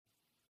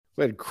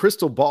We had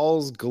crystal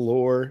balls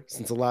galore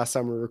since the last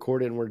time we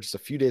recorded, and we're just a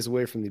few days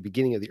away from the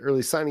beginning of the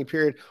early signing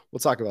period. We'll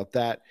talk about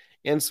that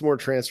and some more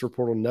transfer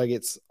portal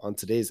nuggets on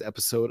today's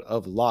episode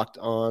of Locked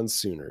On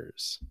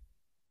Sooners.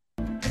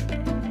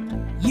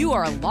 You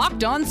are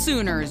Locked On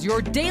Sooners,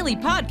 your daily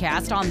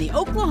podcast on the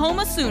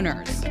Oklahoma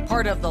Sooners,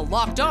 part of the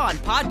Locked On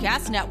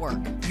Podcast Network,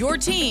 your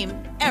team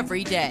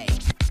every day.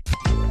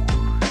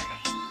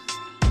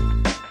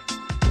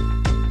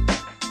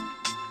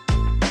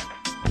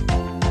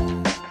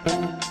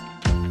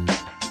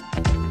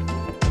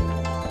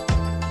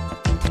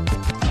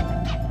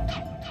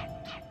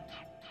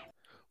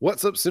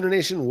 What's up, Sooner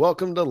Nation?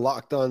 Welcome to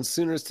Locked On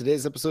Sooners.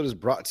 Today's episode is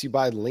brought to you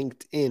by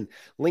LinkedIn.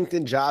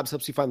 LinkedIn Jobs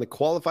helps you find the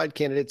qualified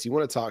candidates you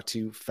want to talk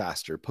to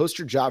faster. Post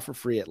your job for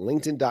free at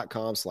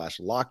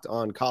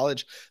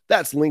linkedin.com/lockedoncollege.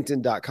 That's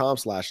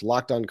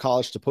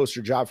linkedin.com/lockedoncollege to post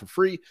your job for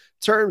free.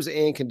 Terms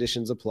and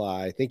conditions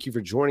apply. Thank you for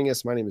joining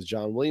us. My name is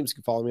John Williams. You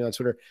can follow me on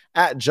Twitter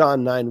at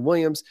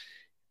John9Williams.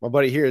 My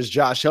buddy here is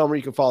Josh Helmer.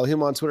 You can follow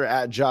him on Twitter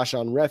at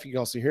JoshOnRef. You can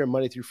also hear him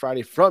Monday through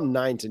Friday from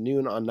 9 to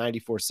noon on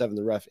 94.7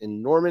 The Ref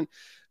in Norman.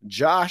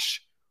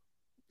 Josh,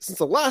 since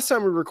the last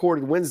time we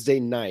recorded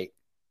Wednesday night,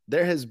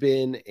 there has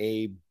been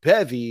a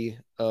bevy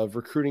of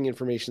recruiting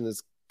information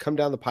that's come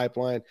down the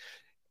pipeline.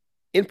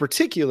 In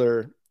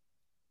particular,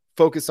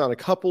 focused on a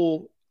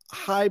couple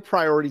high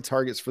priority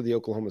targets for the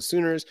Oklahoma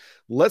Sooners.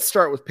 Let's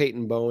start with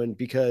Peyton Bowen,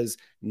 because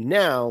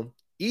now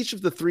each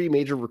of the three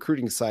major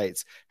recruiting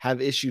sites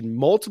have issued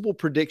multiple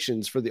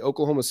predictions for the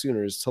Oklahoma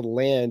Sooners to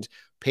land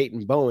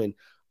Peyton Bowen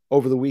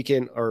over the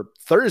weekend, or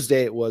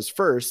Thursday it was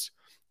first.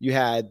 You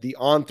had the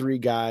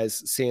On3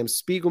 guys, Sam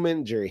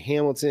Spiegelman, Jerry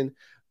Hamilton,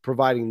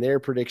 providing their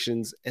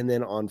predictions. And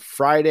then on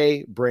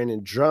Friday,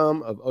 Brandon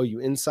Drum of OU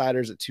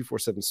Insiders at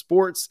 247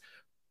 Sports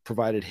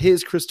provided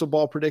his crystal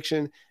ball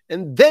prediction.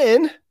 And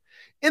then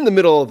in the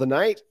middle of the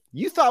night,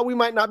 you thought we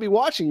might not be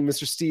watching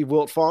Mr. Steve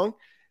Wiltfong.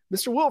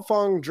 Mr.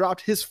 Wiltfong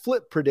dropped his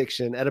flip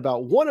prediction at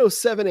about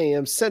 1:07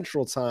 a.m.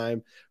 Central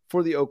Time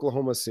for the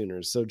Oklahoma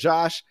Sooners. So,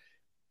 Josh,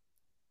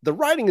 the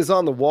writing is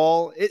on the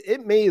wall.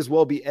 It may as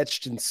well be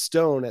etched in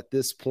stone at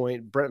this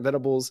point. Brent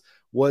Venables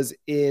was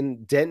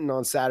in Denton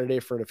on Saturday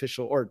for an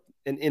official or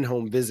an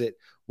in-home visit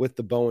with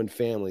the Bowen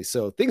family.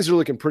 So things are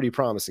looking pretty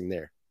promising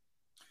there.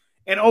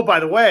 And, oh, by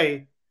the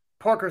way,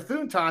 Parker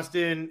Thune tossed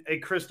in a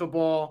crystal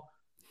ball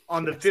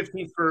on the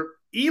 15th for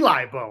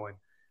Eli Bowen,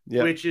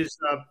 which is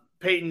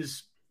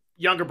Peyton's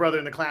younger brother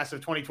in the class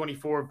of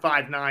 2024,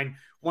 5'9",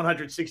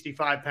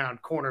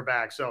 165-pound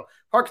cornerback. So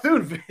Parker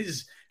Thune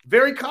is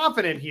very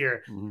confident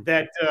here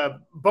that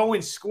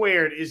Bowen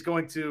squared is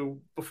going to,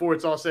 before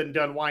it's all said and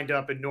done, wind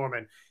up in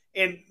Norman.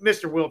 And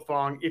Mr.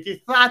 Wiltfong, if you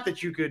thought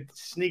that you could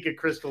sneak a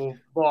crystal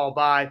ball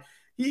by,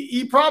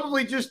 he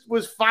probably just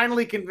was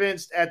finally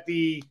convinced at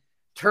the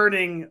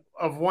turning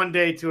of one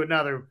day to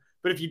another.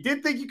 But if you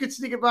did think you could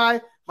sneak it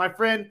by, my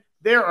friend,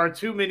 there are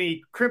too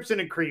many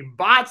Crimson and Cream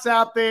bots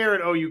out there,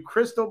 and OU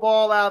Crystal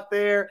Ball out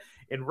there,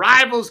 and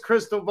Rivals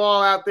Crystal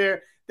Ball out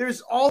there.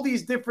 There's all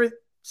these different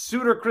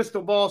Sooner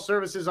Crystal Ball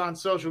services on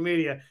social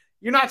media.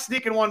 You're not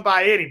sneaking one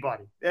by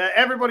anybody.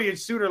 Everybody in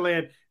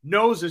Soonerland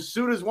knows as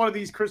soon as one of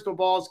these crystal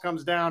balls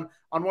comes down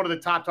on one of the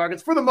top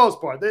targets, for the most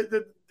part,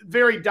 the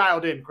very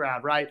dialed in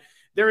crowd, right?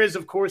 There is,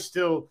 of course,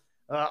 still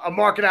a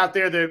market out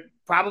there that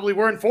probably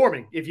we're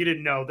informing, if you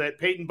didn't know, that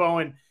Peyton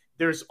Bowen,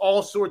 there's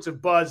all sorts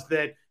of buzz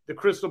that the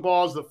crystal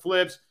balls, the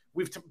flips,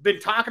 we've been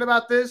talking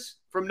about this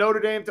from Notre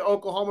Dame to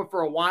Oklahoma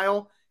for a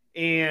while.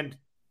 And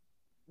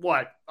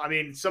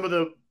some of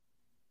the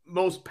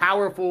most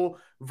powerful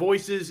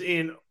voices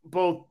in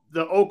both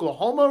the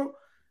Oklahoma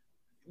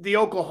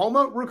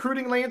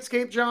recruiting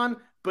landscape, John,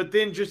 but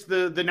then just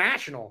the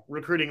national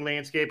recruiting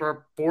landscape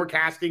are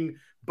forecasting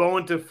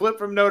Bowen to flip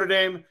from Notre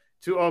Dame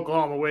to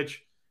Oklahoma,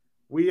 which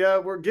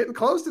we're getting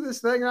close to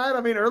this thing, right?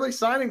 I mean, early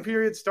signing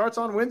period starts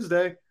on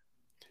Wednesday.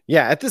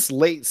 Yeah, at this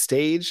late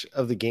stage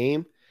of the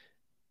game,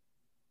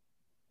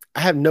 I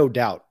have no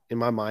doubt in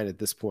my mind at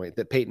this point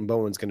that Peyton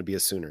Bowen's going to be a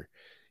Sooner.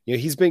 You know,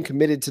 he's been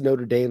committed to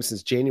Notre Dame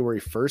since January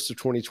 1st of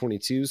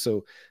 2022.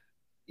 So,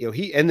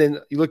 and then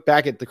you look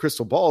back at the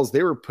crystal balls,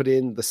 they were put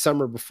in the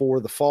summer before,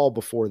 the fall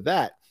before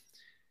that.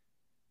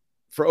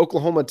 For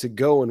Oklahoma to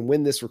go and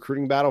win this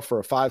recruiting battle for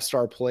a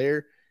 5-star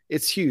player,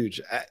 it's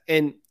huge.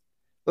 And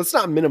let's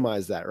not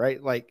minimize that,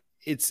 right? Like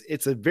it's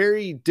a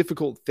very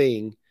difficult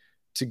thing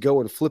to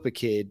go and flip a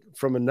kid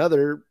from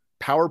another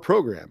power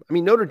program. I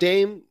mean, Notre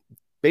Dame,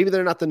 maybe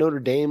they're not the Notre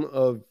Dame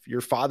of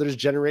your father's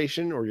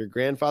generation or your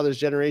grandfather's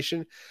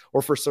generation,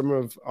 or for some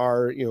of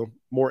our,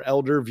 more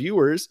elder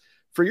viewers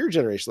for your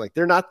generation. Like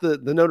they're not the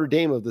Notre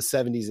Dame of the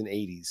 70s and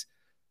 80s.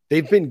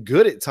 They've been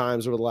good at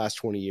times over the last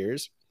 20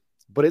 years,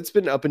 but it's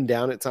been up and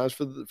down at times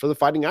for the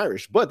Fighting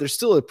Irish. But there's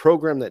still a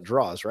program that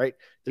draws, right?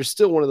 There's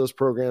still one of those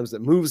programs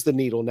that moves the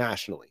needle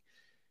nationally.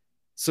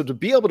 So to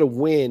be able to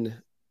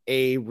win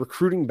a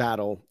recruiting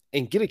battle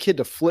and get a kid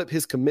to flip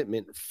his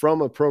commitment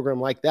from a program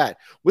like that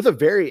with a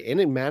very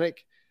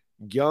enigmatic,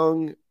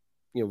 young,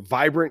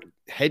 vibrant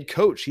head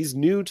coach. He's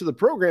new to the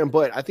program,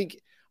 but I think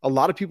a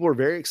lot of people are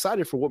very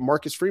excited for what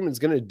Marcus Freeman is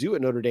going to do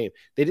at Notre Dame.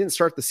 They didn't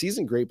start the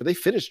season great, but they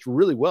finished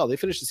really well. They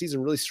finished the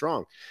season really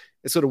strong.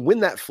 And so to win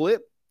that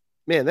flip,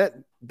 man,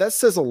 that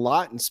says a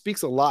lot and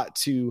speaks a lot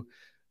to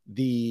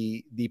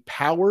the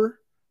power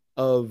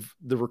of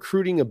the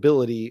recruiting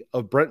ability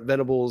of Brent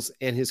Venables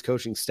and his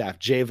coaching staff,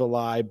 Jay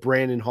Valai,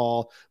 Brandon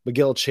Hall,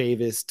 Miguel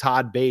Chavis,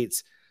 Todd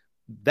Bates,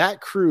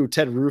 that crew,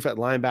 Ted Roof at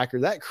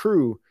linebacker, that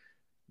crew,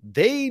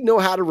 they know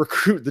how to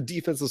recruit the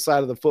defensive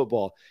side of the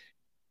football.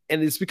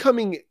 And it's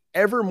becoming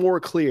ever more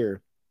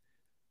clear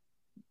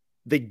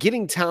that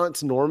getting talent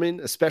to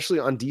Norman, especially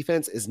on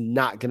defense, is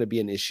not going to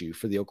be an issue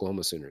for the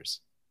Oklahoma Sooners.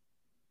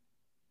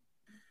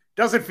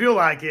 Doesn't feel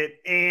like it.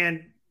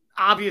 And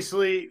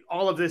obviously,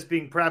 all of this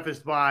being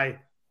prefaced by,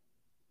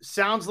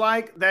 sounds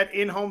like that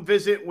in-home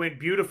visit went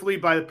beautifully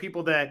by the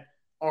people that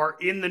are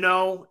in the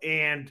know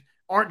and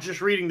aren't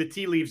just reading the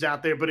tea leaves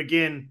out there, but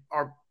again,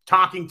 are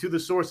talking to the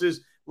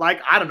sources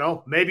like, I don't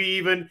know, maybe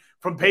even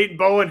from Peyton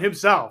Bowen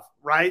himself,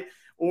 right?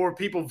 Or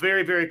people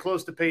very, very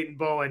close to Peyton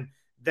Bowen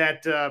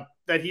that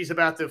he's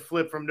about to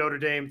flip from Notre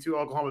Dame to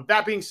Oklahoma.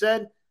 That being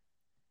said,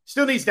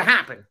 still needs to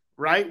happen,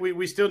 right?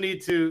 We still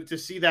need to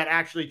see that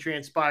actually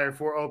transpire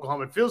for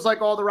Oklahoma. It feels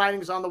like all the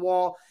writing's on the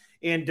wall.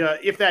 And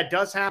if that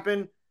does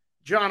happen,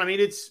 John, I mean,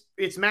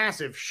 it's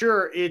massive.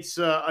 Sure, it's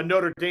a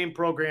Notre Dame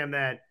program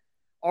that,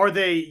 are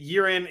they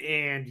year in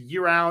and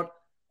year out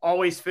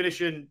always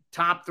finishing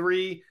top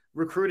 3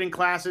 recruiting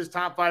classes,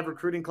 top 5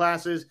 recruiting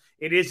classes?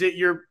 And is it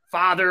your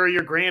father or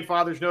your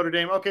grandfather's Notre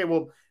Dame? Okay,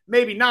 well,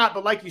 maybe not.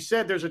 But like you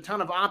said, there's a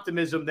ton of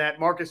optimism that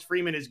Marcus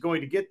Freeman is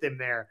going to get them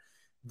there.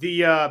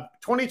 The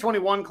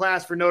 2021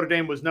 class for Notre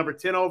Dame was number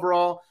 10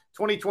 overall.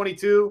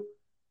 2022,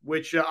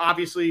 which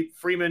obviously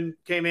Freeman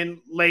came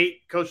in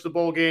late, coached the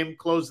bowl game,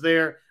 closed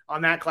there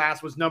on that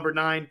class, was number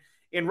 9.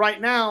 And right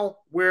now,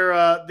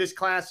 where this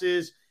class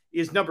is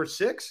number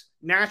 6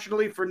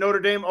 nationally for Notre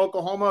Dame.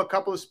 Oklahoma, a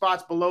couple of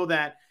spots below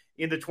that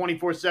in the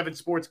 24/7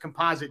 Sports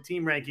composite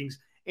team rankings.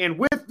 And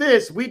with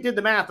this, we did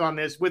the math on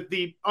this with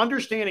the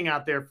understanding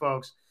out there,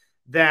 folks,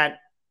 that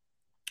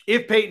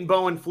if Peyton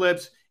Bowen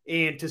flips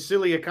and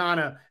Tassili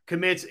Akana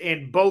commits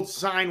and both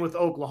sign with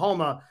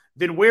Oklahoma,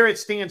 then where it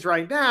stands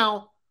right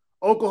now,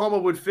 Oklahoma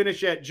would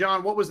finish at,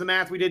 John, what was the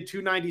math we did?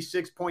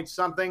 296 point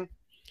something?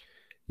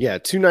 Yeah,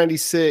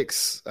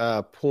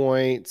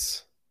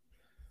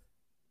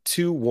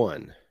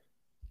 296.21.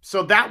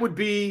 So that would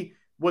be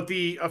what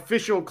the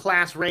official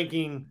class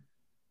ranking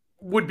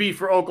would be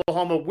for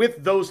Oklahoma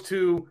with those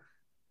 2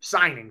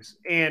 signings.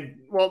 And,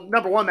 well,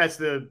 number one, that's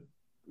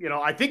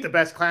I think the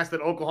best class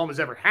that Oklahoma's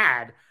ever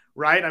had,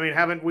 right? I mean,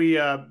 haven't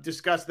we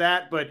discussed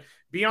that? But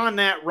beyond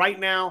that, right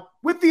now,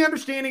 with the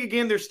understanding,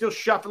 again, there's still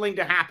shuffling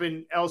to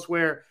happen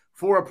elsewhere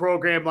for a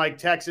program like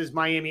Texas,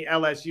 Miami,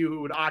 LSU,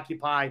 who would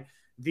occupy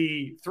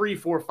the 3,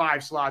 4,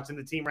 5 slots in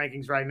the team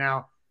rankings right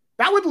now.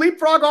 That would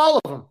leapfrog all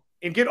of them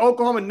and get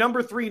Oklahoma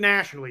number 3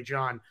 nationally,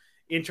 John,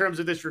 in terms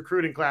of this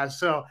recruiting class.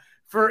 So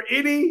for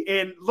any,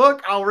 and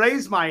look, I'll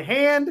raise my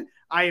hand,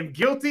 I am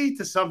guilty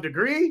to some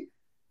degree.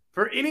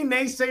 For any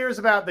naysayers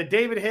about the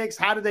David Hicks,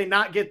 how did they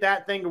not get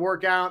that thing to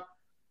work out?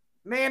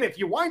 Man, if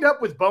you wind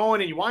up with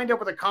Bowen and you wind up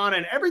with Akana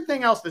and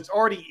everything else that's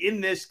already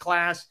in this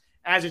class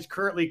as it's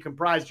currently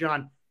comprised,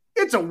 John,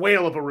 it's a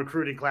whale of a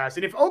recruiting class.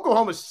 And if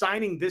Oklahoma's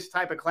signing this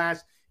type of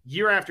class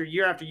year after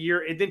year after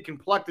year and then can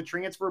pluck the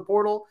transfer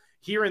portal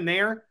here and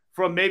there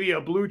from maybe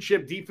a blue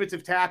chip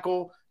defensive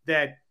tackle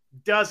that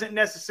doesn't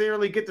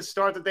necessarily get the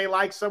start that they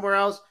like somewhere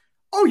else,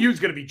 OU's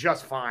going to be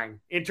just fine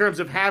in terms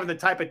of having the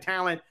type of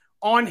talent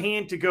on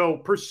hand to go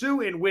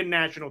pursue and win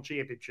national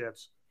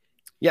championships.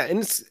 Yeah, and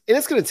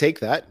it's going to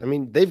take that. I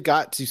mean, they've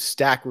got to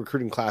stack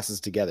recruiting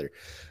classes together.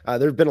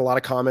 There have been a lot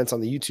of comments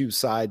on the YouTube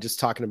side just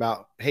talking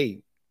about,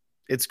 hey,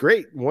 it's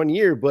great 1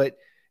 year, but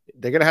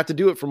they're going to have to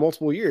do it for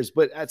multiple years.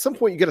 But at some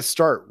point, you got to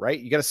start, right?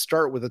 You got to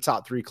start with a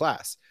top 3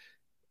 class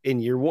in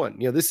year 1.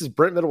 This is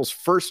Brent Venables'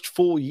 first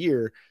full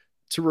year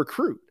to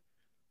recruit.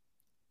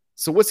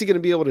 So what's he going to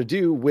be able to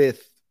do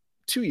with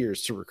 2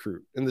 years to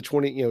recruit in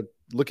the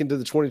look into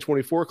the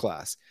 2024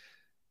 class?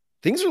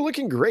 Things are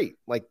looking great.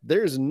 Like,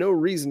 there's no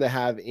reason to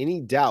have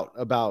any doubt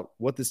about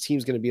what this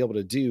team's going to be able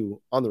to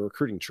do on the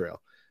recruiting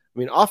trail. I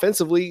mean,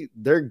 offensively,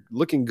 they're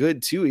looking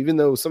good too, even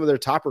though some of their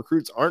top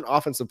recruits aren't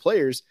offensive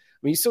players. I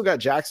mean, you still got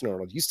Jackson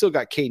Arnold. You still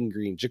got Caden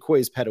Green,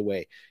 Jaquays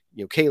Petaway,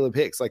 Caleb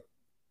Hicks. Like,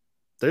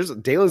 there's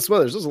Dalen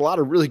Smothers. There's a lot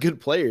of really good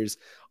players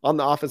on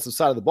the offensive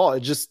side of the ball.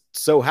 It just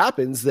so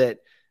happens that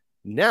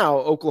now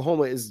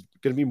Oklahoma is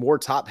going to be more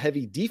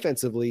top-heavy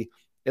defensively,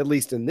 at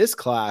least in this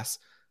class.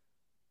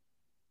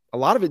 A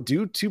lot of it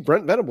due to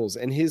Brent Venables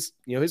and his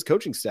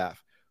coaching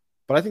staff.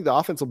 But I think the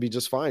offense will be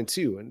just fine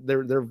too. And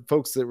there are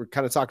folks that were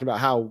kind of talking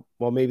about how,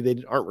 well, maybe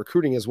they aren't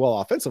recruiting as well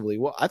offensively.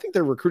 Well, I think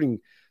they're recruiting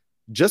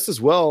just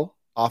as well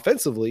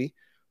offensively.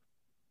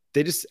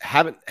 They just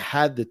haven't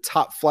had the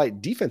top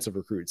flight defensive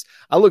recruits.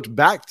 I looked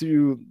back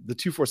through the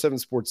 247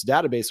 Sports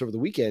database over the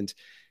weekend.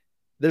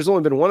 There's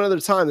only been one other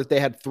time that they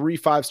had 3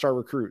 5-star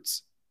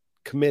recruits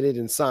committed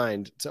and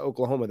signed to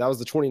Oklahoma. That was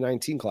the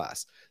 2019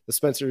 class, the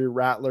Spencer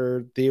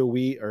Rattler, Theo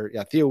Wees,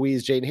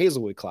 Jaden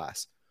Hazelwood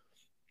class.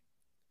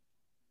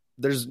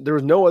 there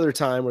was no other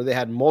time where they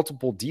had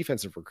multiple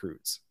defensive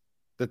recruits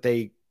that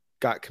they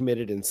got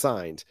committed and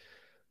signed.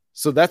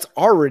 So that's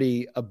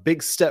already a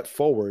big step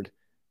forward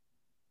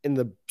in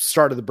the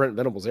start of the Brent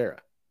Venables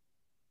era.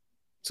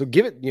 So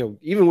give it,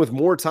 even with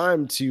more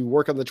time to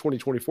work on the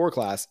 2024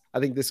 class, I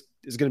think this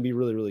is going to be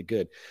really, really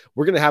good.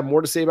 We're going to have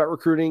more to say about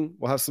recruiting.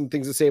 We'll have some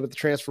things to say about the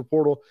transfer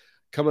portal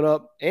coming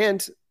up.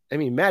 And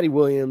Maddie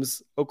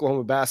Williams,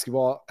 Oklahoma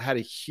basketball, had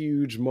a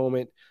huge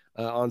moment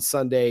on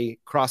Sunday,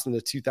 crossing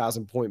the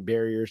 2,000 point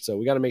barrier. So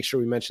we got to make sure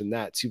we mention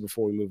that too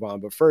before we move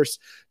on. But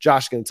first,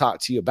 Josh is going to talk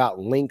to you about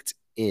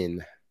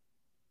LinkedIn.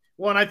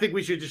 Well, and I think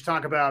we should just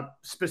talk about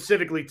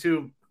specifically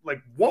too,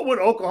 like what would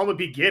Oklahoma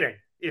be getting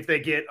if they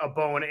get a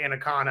Bowen and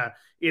Akana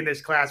in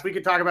this class? We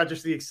could talk about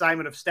just the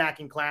excitement of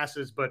stacking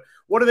classes, but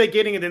what are they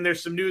getting? And then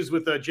there's some news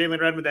with Jalen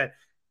Redmond that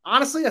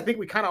honestly, I think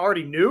we kind of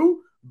already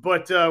knew,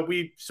 but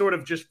we sort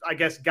of just, I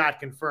guess, got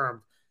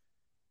confirmed.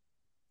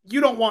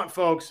 You don't want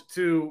folks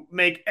to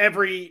make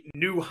every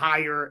new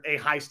hire a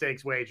high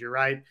stakes wager,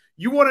 right?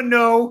 You want to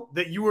know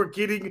that you are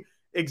getting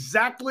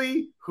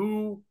exactly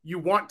who you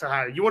want to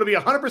hire. You want to be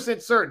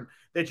 100% certain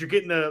that you're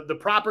getting the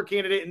proper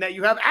candidate and that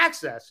you have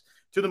access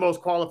to the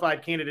most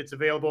qualified candidates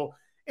available.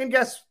 And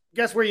guess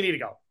where you need to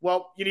go?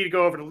 Well, you need to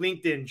go over to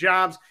LinkedIn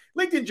Jobs.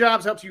 LinkedIn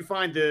Jobs helps you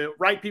find the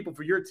right people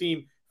for your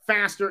team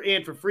faster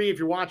and for free. If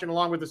you're watching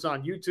along with us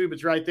on YouTube,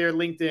 it's right there,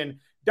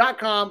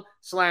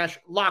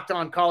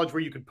 linkedin.com/lockedoncollege,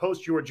 where you can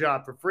post your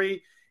job for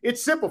free.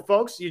 It's simple,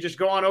 folks. You just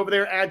go on over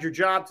there, add your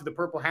job to the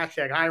purple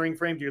hashtag hiring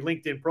frame to your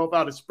LinkedIn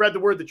profile to spread the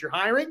word that you're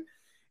hiring.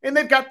 And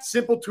they've got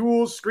simple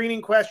tools,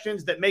 screening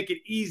questions that make it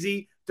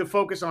easy to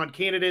focus on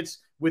candidates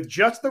with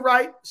just the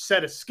right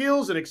set of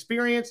skills and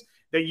experience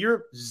that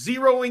you're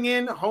zeroing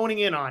in, honing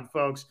in on,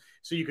 folks,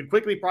 so you can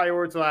quickly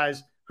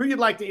prioritize who you'd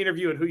like to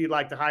interview and who you'd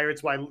like to hire.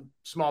 It's why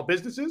small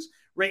businesses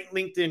rate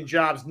LinkedIn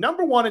Jobs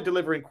 #1 in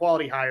delivering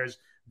quality hires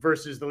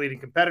versus the leading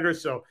competitors.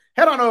 So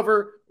head on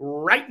over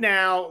right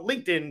now,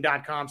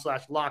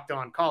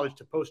 linkedin.com/lockedoncollege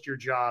to post your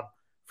job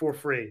for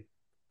free.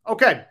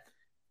 Okay,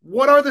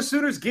 what are the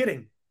Sooners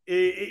getting?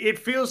 It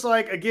feels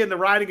like, again, the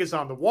writing is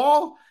on the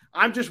wall.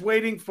 I'm just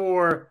waiting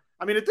for,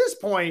 at this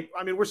point,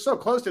 we're so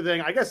close to the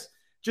thing, I guess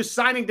just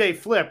signing day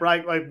flip,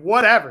 right? Like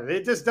whatever.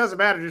 It just doesn't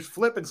matter. Just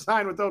flip and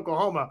sign with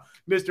Oklahoma,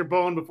 Mr.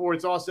 Bowen, before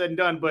it's all said and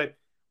done. But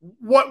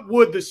what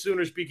would the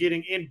Sooners be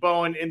getting in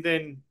Bowen and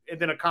then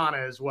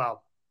Akana as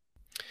well?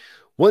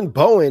 Well, in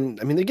Bowen,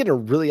 they're getting a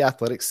really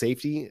athletic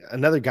safety,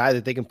 another guy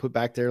that they can put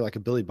back there like a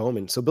Billy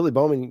Bowman. So Billy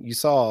Bowman, you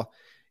saw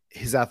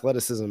his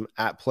athleticism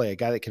at play, a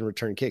guy that can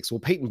return kicks. Well,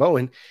 Peyton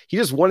Bowen, he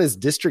just won his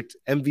district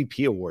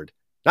MVP award,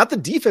 not the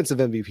defensive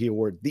MVP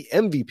award, the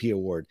MVP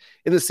award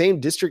in the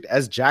same district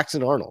as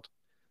Jackson Arnold.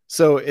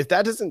 So if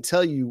that doesn't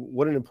tell you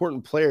what an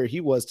important player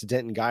he was to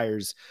Denton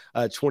Geyer's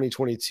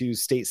 2022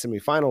 state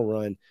semifinal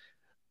run,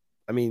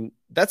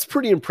 that's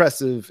pretty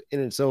impressive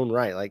in its own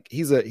right. Like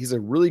he's a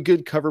really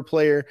good cover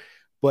player,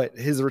 but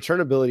his return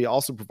ability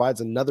also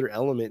provides another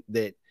element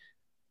that,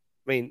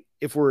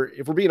 if we're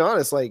being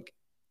honest, like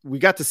we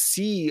got to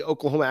see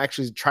Oklahoma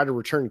actually try to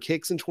return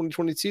kicks in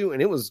 2022,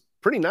 and it was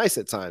pretty nice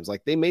at times.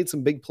 Like they made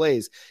some big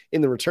plays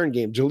in the return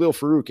game. Jalil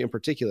Farouk in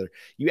particular.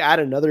 You add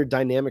another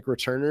dynamic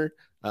returner,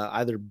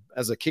 either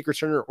as a kick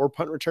returner or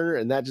punt returner,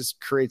 and that just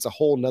creates a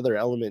whole nother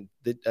element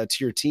that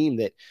to your team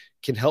that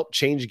can help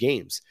change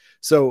games.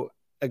 So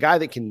a guy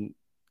that can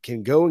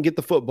go and get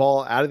the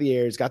football out of the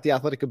air, he's got the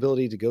athletic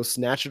ability to go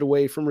snatch it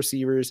away from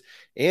receivers,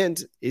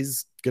 and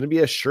is going to be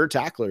a sure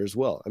tackler as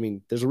well.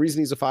 There's a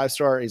reason he's a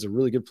 5-star. He's a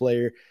really good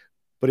player,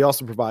 but he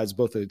also provides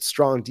both a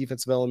strong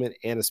defensive element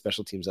and a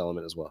special teams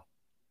element as well.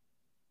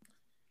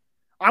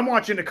 I'm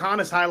watching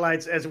Akana's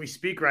highlights as we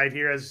speak right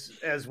here,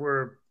 as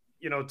we're,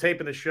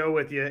 taping the show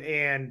with you.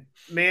 And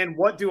man,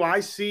 what do I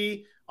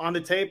see on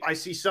the tape? I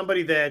see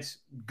somebody that's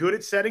good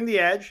at setting the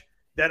edge,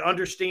 that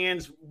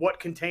understands what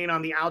contain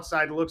on the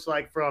outside looks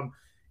like from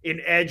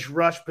an edge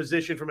rush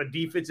position, from a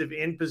defensive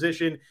end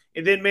position.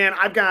 And then, man,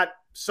 I've got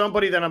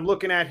somebody that I'm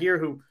looking at here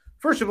who,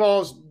 first of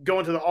all, is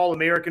going to the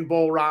All-American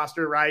Bowl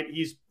roster, right?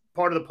 He's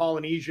part of the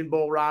Polynesian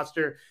Bowl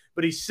roster,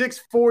 but he's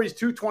 6'4", he's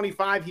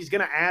 225. He's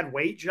going to add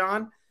weight,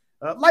 John,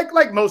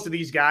 like most of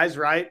these guys,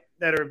 right,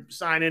 that are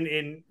signing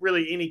in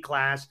really any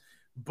class.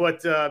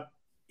 But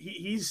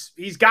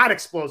he's got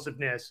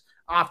explosiveness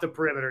off the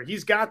perimeter.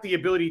 He's got the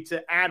ability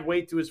to add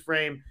weight to his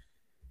frame,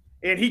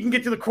 and he can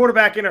get to the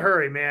quarterback in a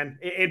hurry, man,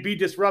 and be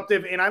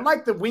disruptive. And I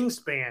like the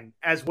wingspan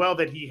as well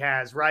that he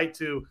has, right,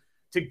 to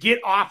get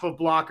off of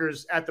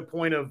blockers at the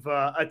point of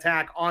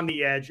attack on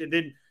the edge and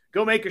then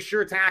go make a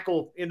sure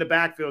tackle in the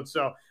backfield.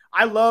 So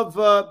I love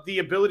the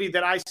ability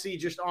that I see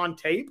just on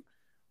tape.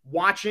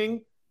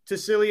 Watching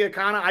Tausili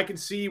Akana, I can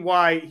see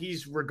why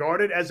he's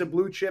regarded as a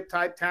blue chip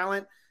type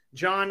talent,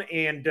 John.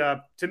 And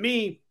to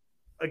me,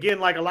 again,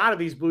 like a lot of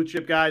these blue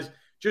chip guys,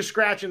 just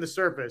scratching the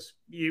surface.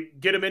 You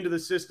get them into the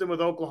system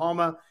with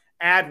Oklahoma,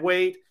 add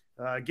weight,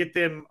 get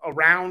them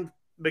around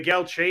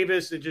Miguel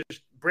Chavis and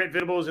just Brent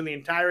Venables and the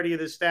entirety of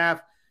the staff.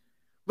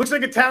 Looks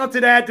like a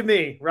talented add to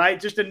me, right?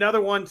 Just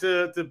another one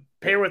to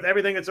pair with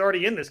everything that's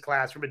already in this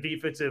class from a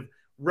defensive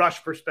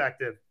rush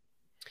perspective.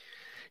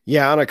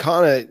 Yeah, on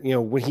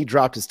Akana, when he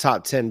dropped his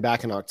top 10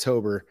 back in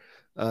October,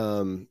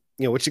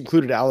 which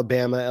included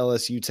Alabama,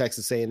 LSU,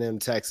 Texas A&M,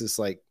 Texas,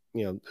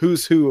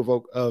 who's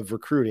who of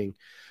recruiting.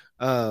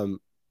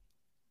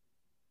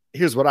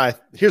 Here's what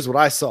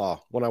I saw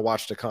when I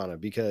watched Akana,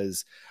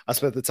 because I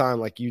spent the time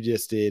like you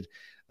just did.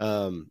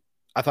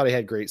 I thought he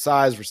had great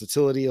size,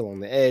 versatility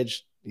along the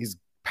edge. He's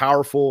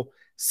powerful,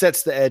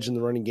 sets the edge in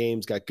the running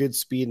games, got good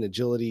speed and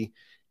agility,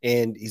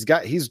 and he's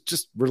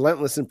just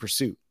relentless in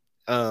pursuit.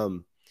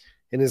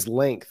 And his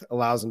length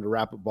allows him to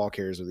wrap up ball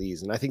carriers with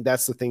ease. And I think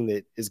that's the thing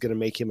that is going to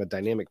make him a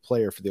dynamic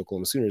player for the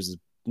Oklahoma Sooners. Is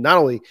not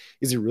only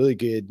is he a really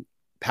good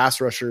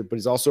pass rusher, but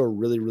he's also a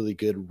really, really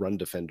good run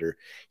defender.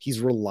 He's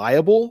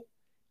reliable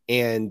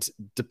and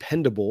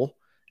dependable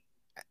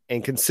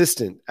and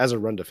consistent as a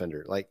run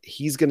defender. Like,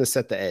 he's going to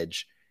set the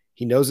edge.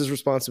 He knows his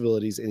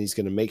responsibilities, and he's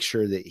going to make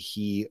sure that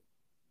he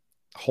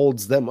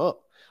holds them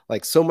up.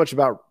 Like, so much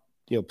about,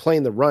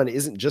 playing the run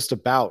isn't just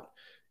about,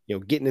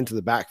 getting into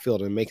the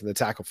backfield and making the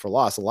tackle for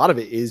loss. A lot of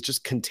it is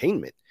just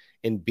containment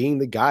and being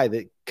the guy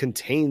that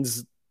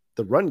contains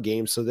the run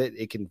game so that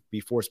it can be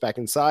forced back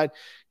inside.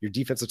 Your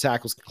defensive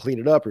tackles can clean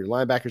it up, or your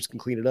linebackers can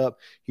clean it up.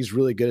 He's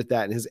really good at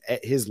that, and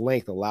his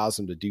length allows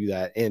him to do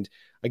that. And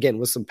again,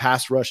 with some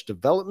pass rush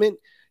development,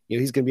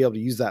 he's going to be able to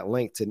use that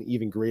length to an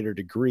even greater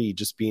degree,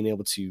 just being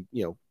able to,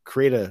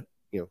 create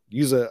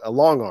use a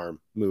long arm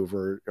move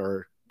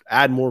or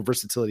add more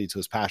versatility to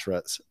his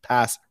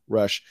pass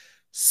rush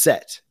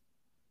set.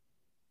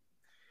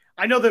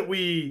 I know that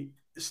we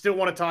still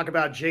want to talk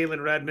about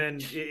Jalen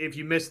Redmond. If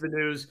you missed the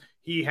news,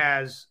 he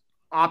has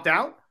opted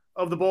out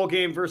of the bowl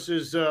game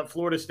versus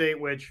Florida State,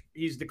 which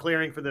he's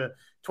declaring for the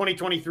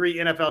 2023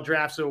 NFL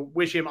draft. So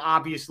wish him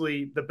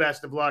obviously the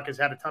best of luck. Has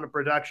had a ton of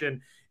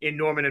production in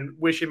Norman, and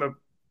wish him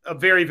a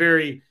very,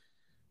 very,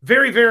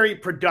 very, very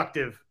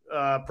productive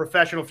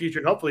professional future.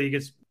 And hopefully he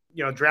gets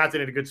drafted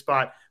in a good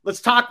spot.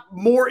 Let's talk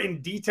more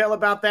in detail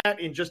about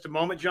that in just a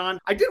moment, John.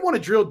 I did want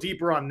to drill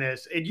deeper on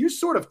this, and you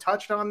sort of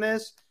touched on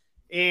this.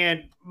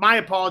 And my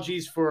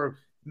apologies for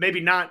maybe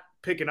not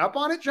picking up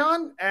on it,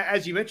 John,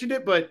 as you mentioned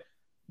it, but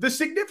the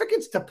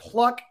significance to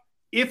pluck,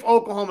 if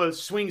Oklahoma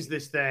swings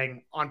this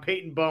thing on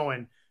Peyton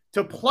Bowen,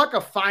 to pluck a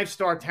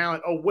 5-star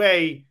talent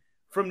away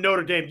from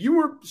Notre Dame. You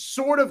were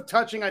sort of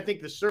touching, I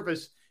think, the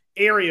surface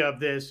area of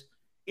this.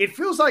 It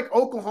feels like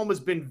Oklahoma's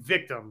been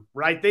victim,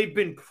 right? They've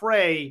been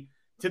prey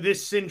to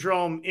this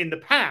syndrome in the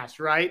past,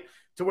 right?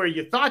 To where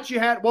you thought you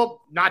had,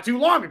 well, not too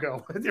long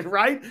ago,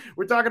 right?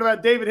 We're talking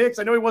about David Hicks.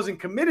 I know he wasn't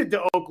committed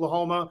to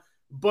Oklahoma,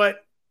 but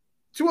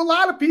to a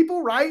lot of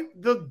people, right,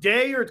 the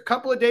day or a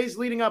couple of days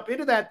leading up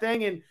into that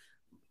thing, and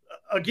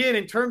again,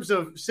 in terms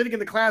of sitting in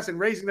the class and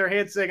raising their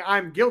hand saying,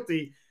 I'm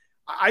guilty,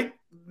 I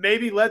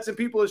maybe led some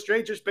people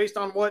astray just based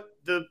on what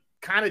the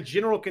kind of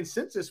general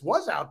consensus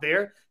was out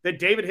there, that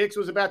David Hicks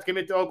was about to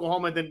commit to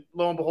Oklahoma, and then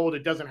lo and behold,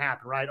 it doesn't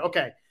happen, right?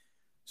 Okay,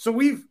 so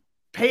we've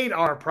paid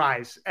our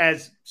price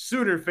as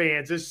Sooner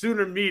fans, as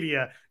Sooner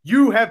media.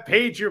 You have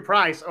paid your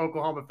price,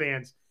 Oklahoma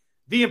fans.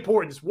 The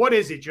importance, what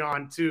is it,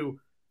 John, to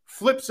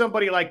flip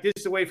somebody like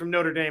this away from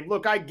Notre Dame?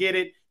 Look, I get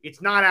it.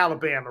 It's not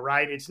Alabama,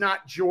 right? It's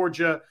not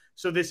Georgia.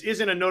 So this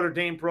isn't a Notre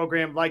Dame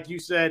program. Like you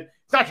said,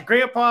 it's not your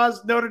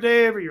grandpa's Notre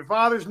Dame or your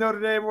father's Notre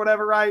Dame or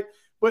whatever, right?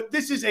 But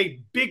this is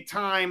a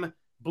big-time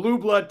blue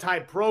blood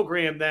type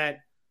program that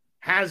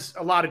has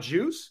a lot of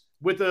juice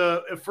with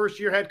a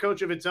first-year head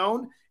coach of its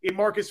own in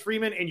Marcus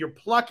Freeman, and you're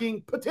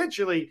plucking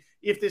potentially,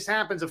 if this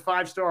happens, a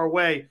 5-star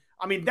away.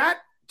 I mean, that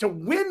to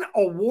win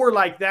a war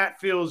like that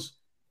feels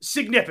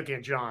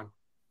significant, John.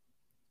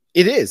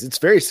 It is. It's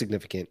very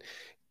significant.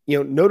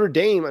 Notre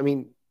Dame, I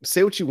mean,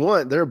 say what you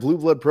want. They're a blue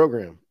blood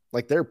program.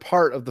 Like, they're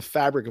part of the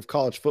fabric of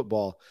college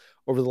football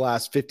over the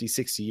last 50,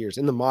 60 years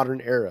in the modern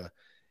era.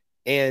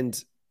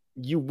 And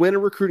you win a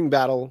recruiting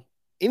battle.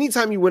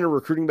 Anytime you win a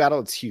recruiting battle,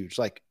 it's huge.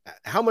 Like,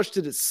 how much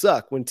did it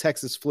suck when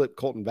Texas flipped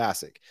Colton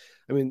Vasek?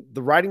 I mean,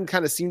 the writing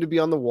kind of seemed to be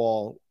on the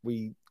wall.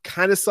 We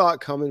kind of saw it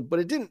coming, but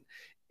it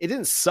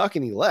didn't suck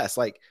any less.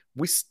 Like,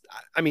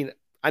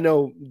 I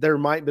know there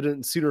might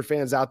be Sooner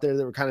fans out there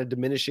that were kind of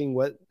diminishing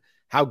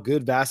how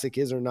good Vasek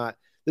is or not.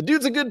 The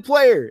dude's a good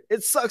player.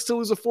 It sucks to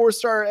lose a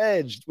 4-star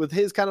edge with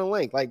his kind of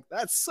length. Like,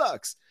 that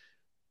sucks.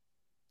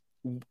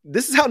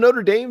 This is how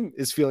Notre Dame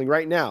is feeling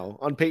right now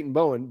on Peyton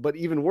Bowen, but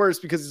even worse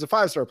because he's a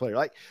 5-star player.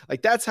 Like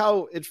that's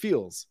how it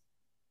feels.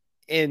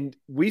 And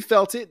we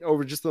felt it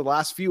over just the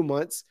last few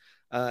months.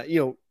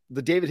 The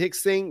David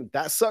Hicks thing,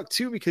 that sucked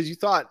too, because you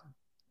thought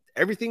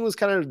everything was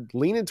kind of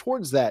leaning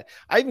towards that.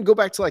 I even go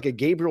back to like a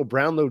Gabriel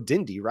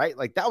Brownlow-Dindy, right?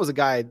 Like, that was a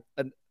guy,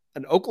 an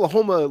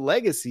Oklahoma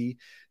legacy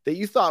that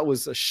you thought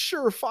was a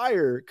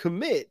surefire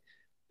commit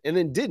and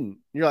then didn't.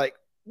 You're like,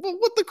 well,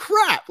 what the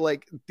crap?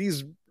 Like,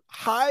 these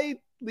highly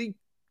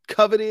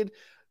coveted,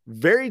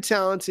 very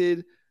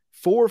talented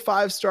 4 or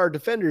 5-star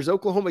defenders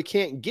Oklahoma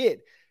can't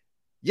get.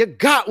 You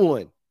got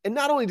one. And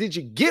not only did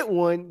you get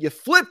one, you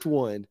flipped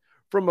one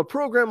from a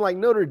program like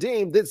Notre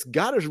Dame that's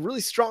got a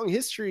really strong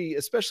history,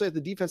 especially at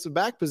the defensive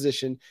back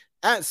position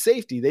at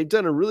safety. They've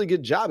done a really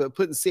good job at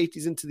putting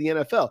safeties into the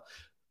NFL.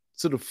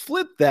 So to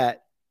flip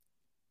that,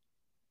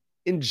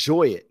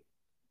 enjoy it.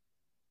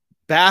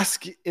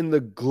 Bask in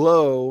the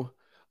glow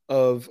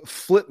of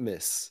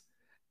Flipmas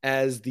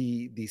as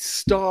the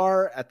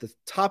star at the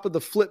top of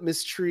the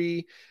Flipmas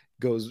tree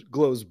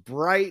glows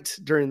bright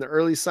during the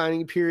early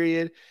signing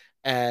period,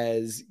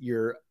 as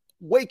you're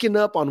waking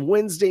up on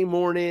Wednesday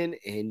morning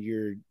and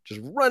you're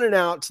just running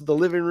out to the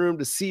living room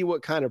to see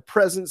what kind of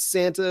presents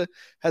Santa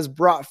has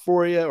brought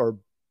for you, or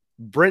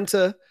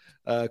Brenta,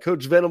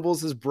 Coach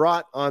Venables, has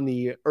brought on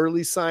the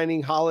early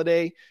signing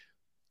holiday.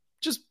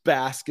 Just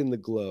bask in the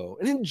glow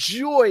and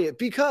enjoy it,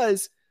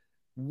 because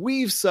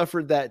we've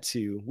suffered that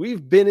too.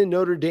 We've been in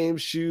Notre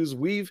Dame's shoes.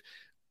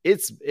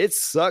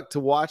 It's sucked to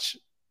watch,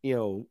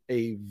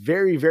 a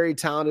very, very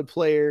talented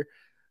player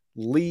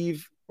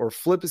leave or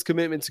flip his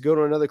commitment to go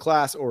to another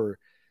class, or,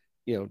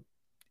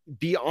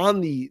 be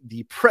on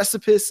the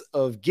precipice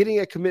of getting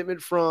a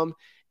commitment from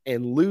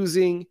and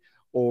losing,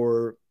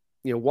 or,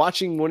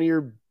 watching one of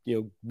your,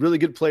 really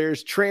good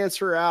players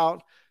transfer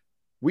out.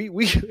 We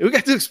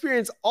got to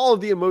experience all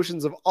of the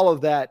emotions of all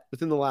of that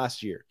within the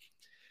last year.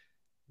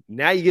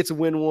 Now you get to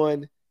win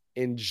one.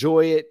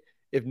 Enjoy it.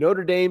 If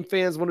Notre Dame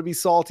fans want to be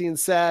salty and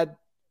sad,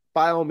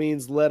 by all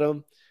means, let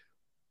them.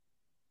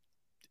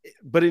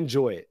 But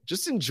enjoy it.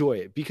 Just enjoy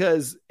it,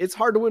 because it's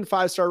hard to win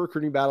 5-star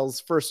recruiting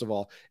battles, first of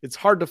all. It's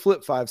hard to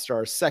flip 5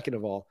 stars, second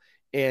of all.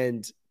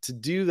 And to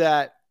do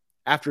that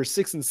after a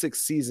 6-6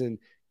 season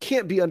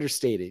can't be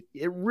understated.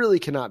 It really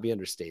cannot be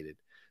understated.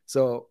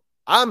 So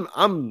I'm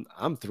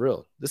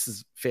thrilled. This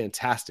is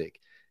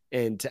fantastic.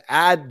 And to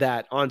add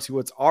that onto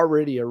what's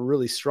already a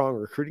really strong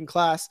recruiting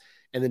class,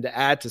 and then to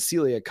add to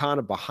Celia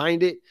Akana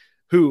behind it,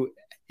 who,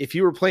 if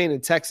he were playing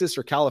in Texas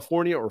or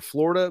California or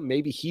Florida,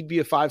 maybe he'd be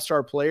a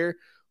 5-star player.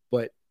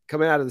 But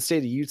coming out of the state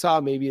of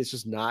Utah, maybe it's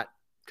just not,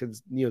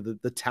 because,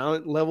 the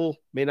talent level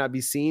may not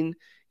be seen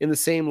in the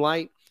same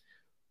light.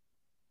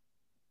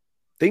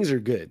 Things are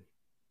good.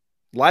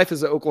 Life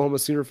as an Oklahoma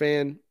Sooner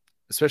fan,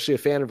 especially a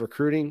fan of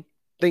recruiting,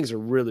 things are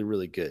really,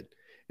 really good.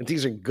 And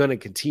things are going to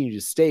continue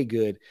to stay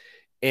good.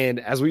 And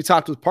as we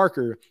talked with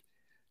Parker,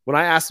 when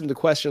I asked him the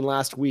question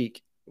last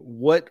week,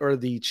 what are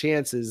the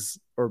chances,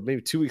 or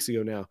maybe 2 weeks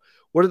ago now,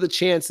 what are the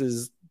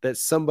chances that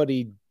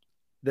somebody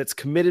that's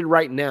committed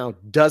right now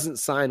doesn't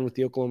sign with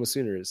the Oklahoma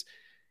Sooners?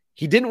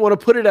 He didn't want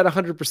to put it at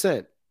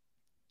 100%,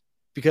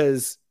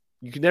 because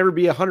you can never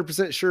be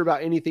 100% sure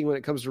about anything when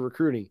it comes to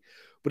recruiting.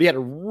 But he had a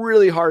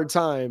really hard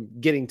time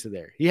getting to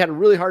there. He had a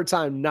really hard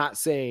time not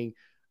saying,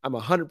 I'm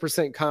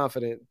 100%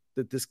 confident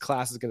that this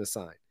class is going to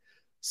sign.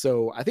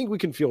 So I think we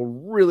can feel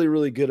really,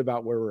 really good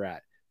about where we're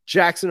at.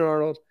 Jackson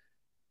Arnold,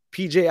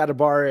 PJ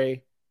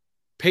Adebawore,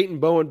 Peyton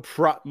Bowen,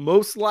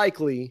 most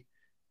likely.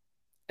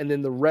 And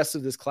then the rest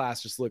of this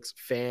class just looks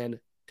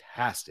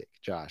fantastic,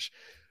 Josh.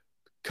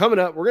 Coming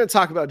up, we're going to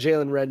talk about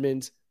Jalen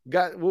Redmond.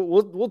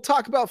 We'll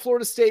talk about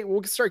Florida State.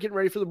 We'll start getting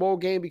ready for the bowl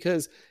game,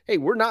 because, hey,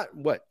 we're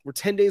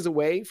 10 days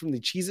away from the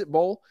Cheez-It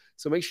Bowl.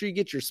 So make sure you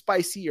get your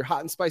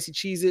hot and spicy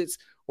Cheez-Its,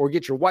 or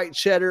get your white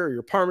cheddar or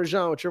your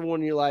Parmesan, whichever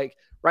one you like.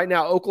 Right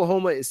now,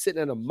 Oklahoma is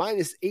sitting at a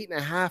minus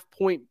 8.5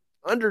 point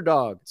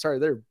underdog. Sorry,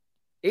 they're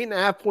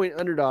 8.5 point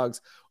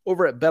underdogs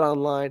over at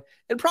BetOnline.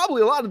 And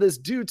probably a lot of this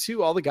due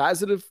to all the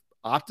guys that have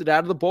opted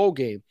out of the bowl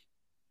game.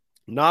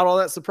 Not all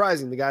that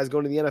surprising. The guys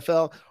going to the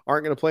NFL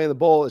aren't going to play in the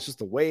bowl. It's just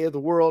the way of the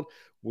world.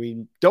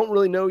 We don't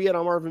really know yet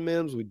on Marvin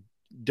Mims. We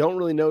don't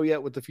really know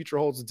yet what the future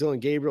holds with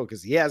Dylan Gabriel,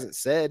 because he hasn't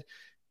said.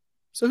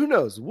 So who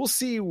knows? We'll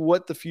see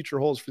what the future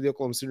holds for the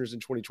Oklahoma Sooners in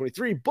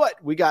 2023. But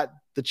we got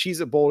the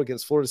Cheez-It Bowl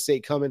against Florida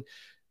State coming.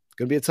 It's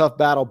going to be a tough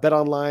battle.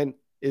 BetOnline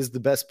is the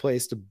best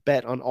place to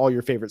bet on all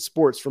your favorite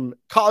sports, from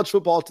college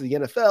football to the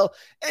NFL,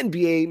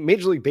 NBA,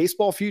 Major League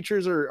Baseball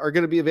futures are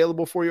going to be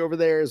available for you over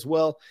there as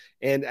well.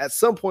 And at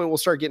some point, we'll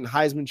start getting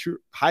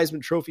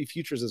Heisman Trophy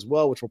futures as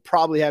well, which will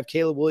probably have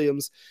Caleb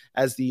Williams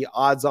as the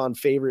odds-on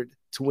favorite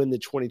to win the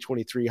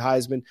 2023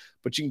 Heisman.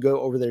 But you can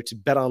go over there to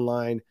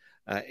BetOnline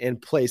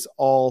and place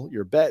all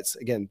your bets.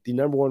 Again, the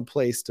number one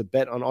place to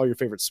bet on all your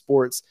favorite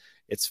sports.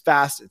 It's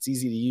fast. It's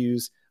easy to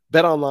use.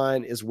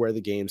 BetOnline is where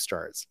the game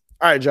starts.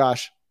 All right,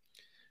 Josh.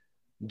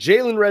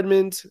 Jalen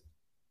Redmond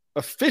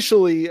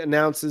officially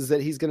announces that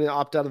he's going to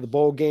opt out of the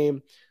bowl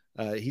game.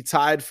 He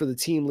tied for the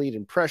team lead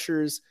in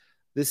pressures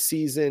this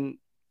season.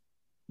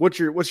 What's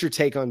your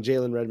take on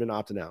Jalen Redmond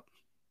opting out?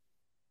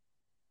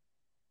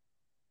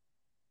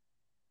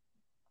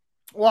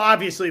 Well,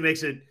 obviously it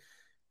makes it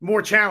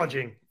more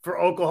challenging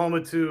for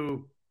Oklahoma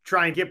to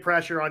try and get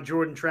pressure on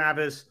Jordan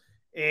Travis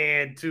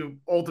and to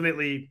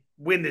ultimately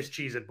win this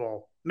Cheez-It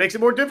Bowl. Makes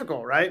it more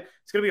difficult, right?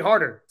 It's going to be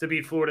harder to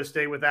beat Florida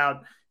State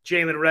without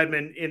Jalen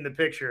Redmond in the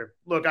picture.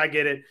 Look, I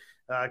get it.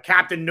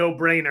 Captain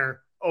no-brainer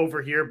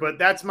over here, but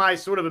that's my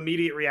sort of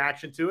immediate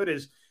reaction to it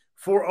is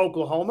for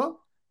Oklahoma.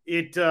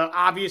 It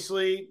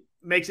obviously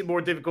makes it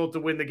more difficult to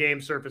win the game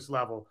surface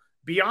level.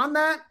 Beyond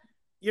that,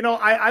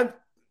 I've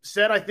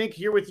said, I think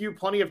here with you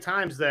plenty of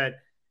times that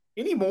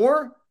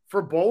anymore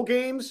for bowl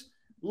games,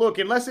 look,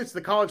 unless it's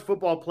the college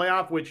football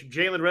playoff, which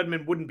Jalen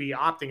Redmond wouldn't be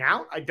opting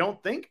out, I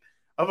don't think,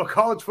 of a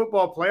college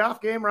football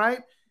playoff game, right?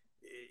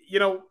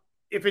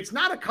 if it's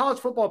not a college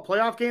football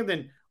playoff game,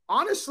 then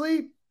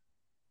honestly,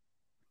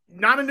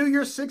 not a New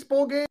Year's Six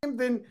bowl game,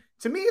 then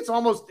to me,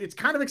 it's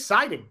kind of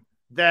exciting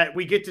that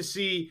we get to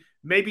see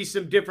maybe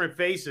some different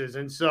faces.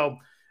 And so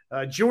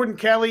Jordan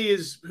Kelly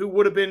is who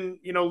would have been,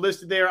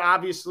 listed there.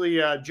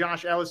 Obviously,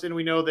 Josh Ellison,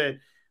 we know that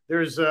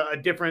there's a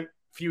different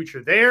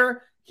future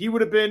there. He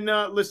would have been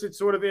listed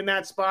sort of in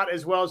that spot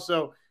as well.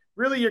 So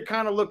really, you're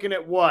kind of looking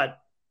at what?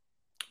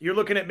 You're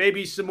looking at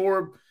maybe some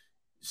more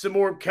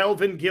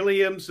Kelvin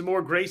Gilliam, some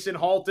more Grayson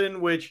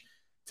Halton, which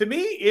to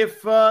me,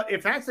 if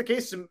that's the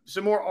case,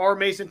 some more R.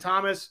 Mason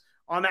Thomas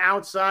on the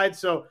outside.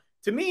 So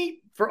to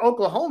me, for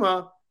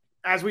Oklahoma,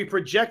 as we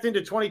project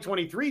into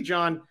 2023,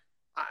 John,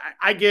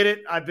 I get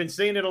it. I've been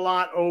saying it a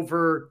lot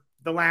over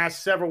the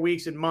last several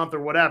weeks and month or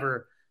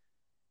whatever.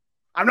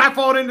 I'm not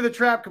falling into the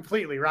trap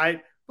completely,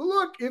 right? But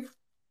look, if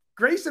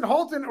Grayson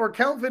Halton or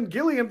Kelvin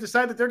Gilliam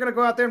decide that they're going to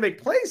go out there and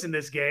make plays in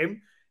this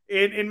game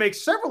and make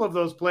several of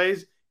those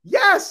plays,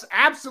 yes,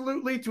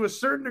 absolutely, to a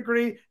certain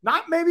degree.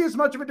 Not maybe as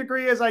much of a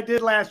degree as I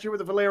did last year with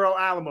the Valero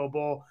Alamo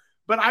Bowl,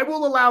 but I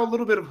will allow a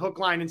little bit of hook,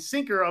 line, and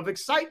sinker of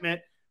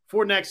excitement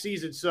for next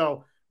season.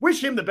 So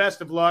wish him the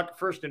best of luck,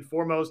 first and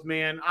foremost,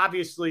 man.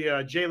 Obviously,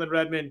 Jalen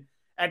Redmond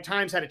at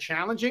times had a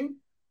challenging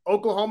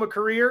Oklahoma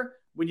career.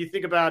 When you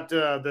think about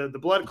the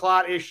blood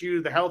clot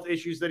issue, the health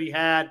issues that he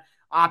had,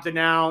 opting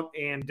out,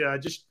 and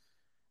just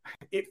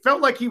it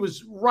felt like he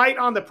was right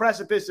on the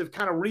precipice of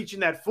kind of reaching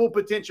that full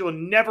potential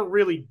and never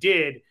really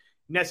did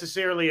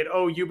necessarily at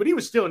OU, but he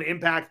was still an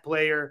impact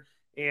player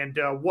and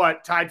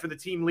tied for the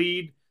team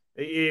lead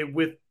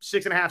with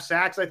 6.5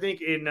 sacks, I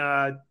think, in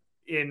the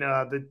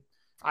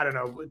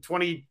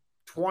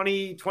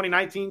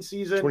 2019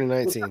 season.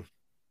 2019.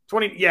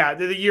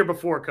 The year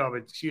before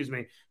COVID,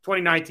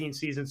 2019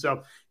 season.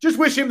 So just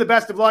wish him the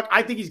best of luck.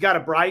 I think he's got a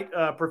bright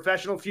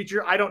professional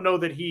future. I don't know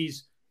that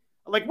he's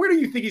like, where do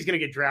you think he's going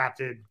to get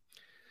drafted?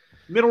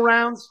 Middle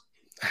rounds?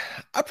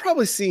 I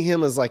probably see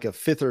him as like a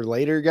 5th or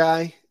later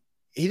guy.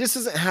 He just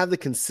doesn't have the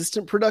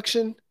consistent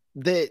production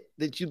that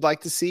you'd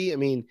like to see. I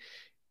mean,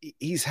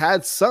 he's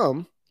had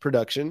some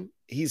production.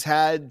 He's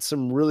had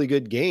some really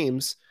good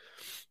games,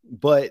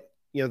 but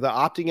the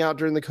opting out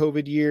during the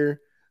COVID year,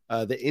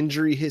 the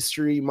injury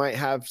history might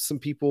have some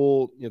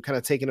people, kind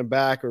of taken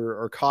aback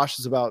or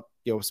cautious about,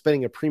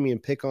 spending a premium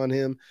pick on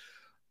him.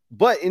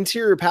 But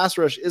interior pass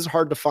rush is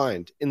hard to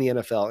find in the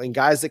NFL, and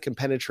guys that can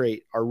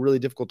penetrate are really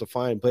difficult to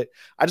find. But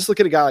I just look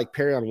at a guy like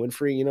Perrion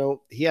Winfrey.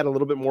 He had a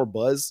little bit more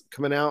buzz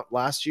coming out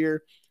last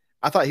year.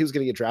 I thought he was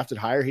going to get drafted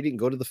higher. He didn't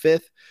go to the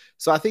 5th.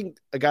 So I think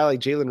a guy like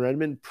Jalen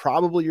Redmond,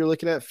 probably you're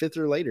looking at 5th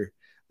or later.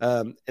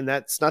 And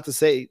that's not to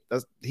say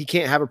he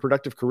can't have a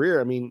productive career.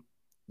 I mean,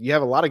 you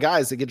have a lot of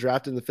guys that get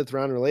drafted in the 5th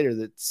round or later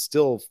that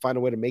still find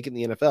a way to make it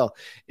in the NFL.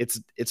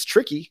 It's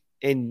tricky,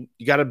 and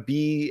you got to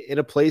be in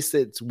a place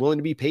that's willing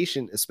to be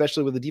patient,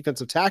 especially with a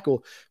defensive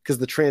tackle, because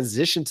the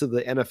transition to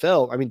the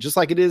NFL, I mean, just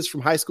like it is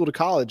from high school to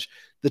college,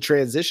 the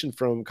transition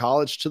from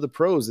college to the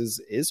pros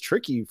is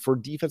tricky for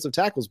defensive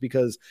tackles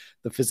because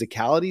the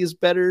physicality is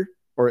better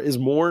or is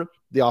more.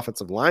 The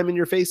offensive linemen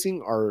you're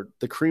facing are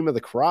the cream of the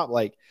crop.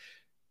 Like,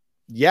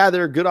 yeah,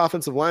 they're good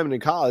offensive linemen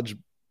in college,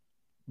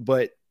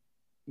 but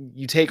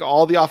you take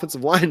all the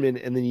offensive linemen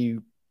and then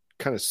you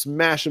kind of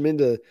smash them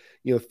into,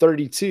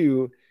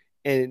 32,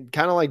 and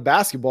kind of like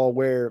basketball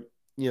where,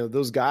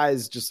 those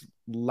guys just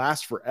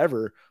last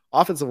forever.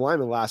 Offensive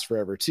linemen last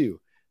forever too.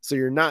 So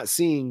you're not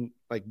seeing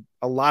like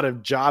a lot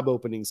of job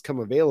openings come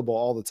available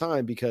all the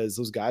time because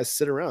those guys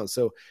sit around.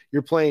 So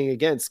you're playing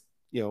against,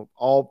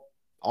 all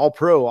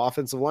pro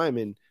offensive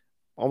linemen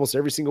almost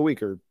every single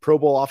week, or Pro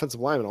Bowl offensive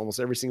lineman almost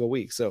every single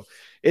week. So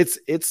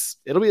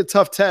it'll be a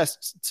tough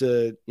test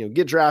to,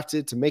 get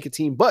drafted, to make a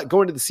team, but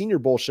going to the Senior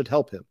Bowl should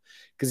help him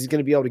because he's going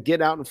to be able to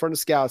get out in front of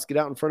scouts, get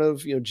out in front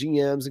of,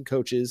 GMs and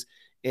coaches,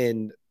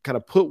 and kind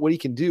of put what he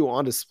can do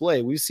on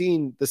display. We've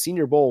seen the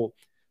Senior Bowl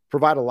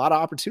provide a lot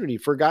of opportunity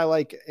for a guy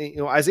like,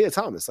 Isaiah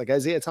Thomas. Like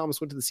Isaiah Thomas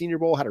went to the Senior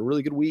Bowl, had a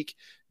really good week.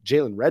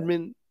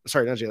 Perrion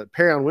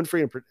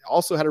Winfrey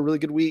also had a really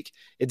good week.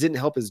 It didn't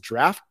help his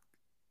draft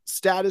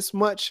status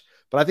much,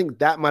 but I think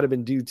that might have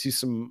been due to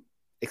some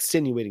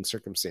extenuating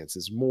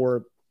circumstances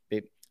more,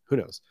 maybe, who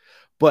knows.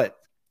 But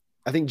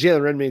I think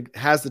Jalen Redmond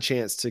has the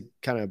chance to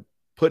kind of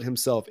put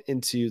himself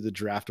into the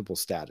draftable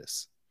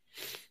status.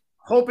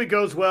 Hope it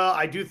goes well.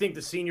 I do think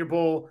the Senior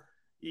Bowl,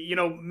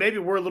 maybe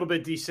we're a little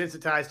bit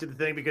desensitized to the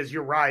thing because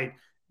you're right.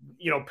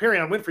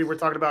 Perrion Winfrey, we're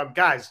talking about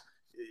guys.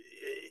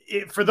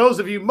 For those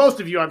of you, most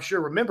of you, I'm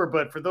sure remember,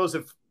 but for those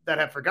that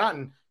have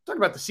forgotten,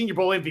 talking about the Senior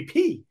Bowl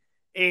MVP.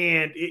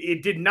 And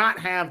it did not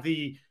have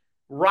the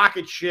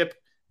rocket ship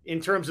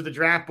in terms of the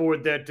draft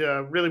board that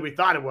really we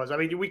thought it was. I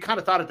mean, we kind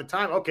of thought at the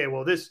time, okay,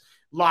 well, this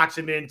locks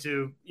him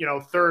into,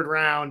 3rd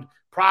round,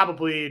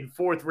 probably in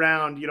 4th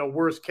round,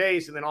 worst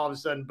case. And then all of a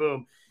sudden,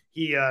 boom,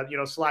 he,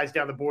 slides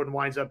down the board and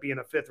winds up being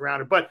a 5th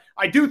rounder. But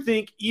I do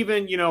think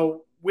even,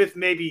 with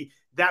maybe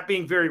that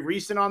being very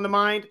recent on the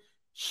mind,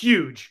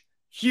 huge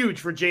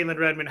for Jalen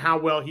Redmond, how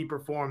well he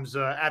performs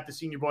at the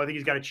Senior Bowl. I think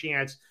he's got a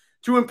chance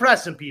to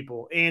impress some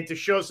people and to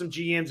show some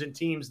GMs and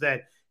teams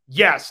that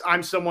yes,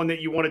 I'm someone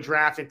that you want to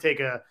draft and take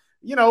a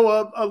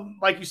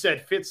like you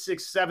said, 5th,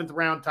 6th, 7th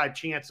round type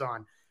chance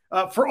on.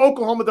 For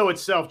Oklahoma, though,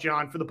 itself,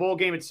 John, for the bowl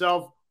game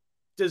itself,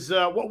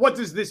 what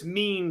does this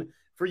mean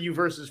for you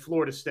versus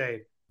Florida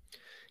State?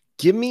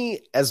 Give me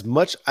as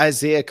much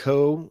Isaiah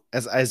Coe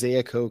as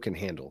Isaiah Coe can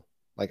handle.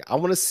 Like, I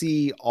want to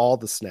see all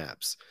the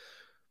snaps.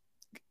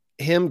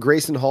 Him,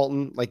 Grayson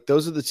Halton, like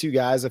those are the two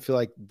guys I feel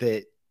like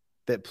that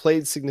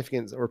played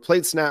significant or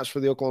played snaps for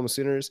the Oklahoma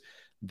Sooners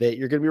that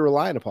you're going to be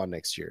relying upon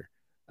next year.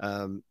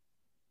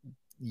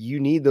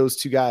 You need those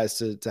two guys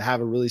to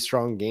have a really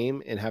strong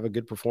game and have a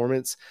good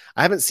performance.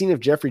 I haven't seen if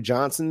Jeffrey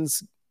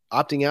Johnson's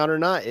opting out or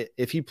not.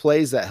 If he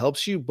plays, that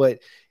helps you, but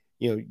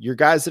your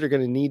guys that are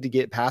going to need to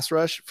get pass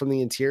rush from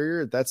the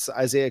interior, that's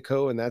Isaiah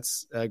Coe and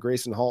that's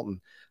Grayson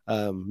Halton.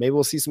 Maybe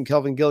we'll see some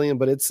Kelvin Gilliam,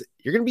 but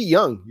you're going to be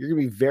young. You're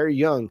going to be very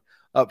young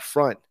up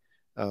front,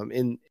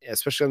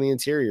 especially on the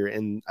interior.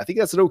 And I think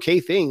that's an okay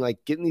thing.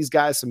 Like getting these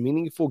guys some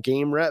meaningful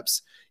game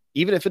reps,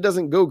 even if it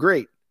doesn't go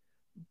great,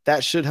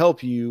 that should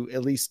help you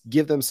at least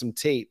give them some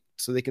tape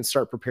so they can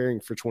start preparing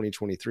for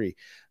 2023.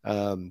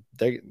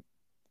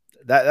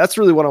 That's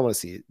really what I want to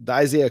see. The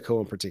Isaiah Coe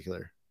in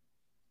particular.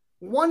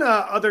 One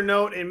other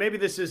note, and maybe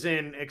this is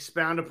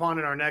expound upon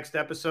in our next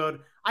episode.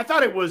 I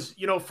thought it was,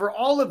 for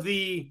all of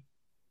the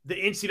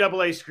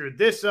NCAA screwed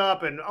this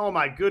up and, oh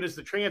my goodness,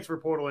 the transfer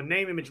portal and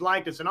name, image,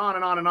 likeness and on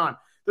and on and on.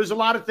 There's a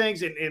lot of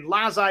things in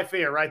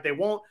laissez-faire, right? They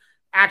won't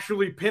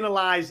actually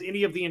penalize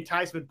any of the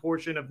enticement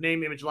portion of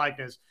name, image,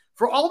 likeness.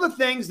 For all the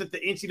things that the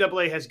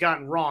NCAA has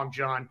gotten wrong,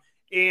 John,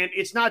 and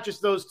it's not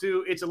just those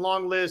two, it's a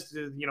long list,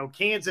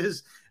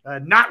 Kansas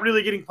not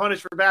really getting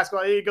punished for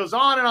basketball. It goes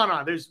on and on and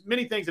on. There's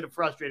many things that have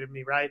frustrated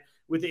me, right,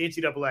 with the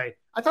NCAA.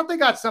 I thought they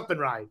got something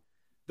right.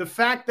 The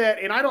fact that,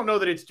 and I don't know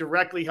that it's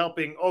directly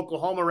helping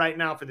Oklahoma right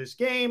now for this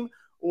game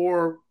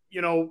or,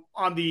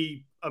 on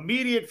the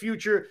immediate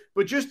future,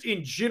 but just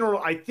in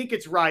general, I think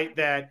it's right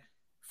that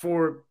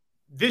for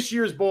this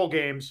year's bowl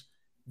games,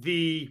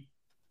 the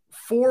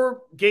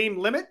 4-game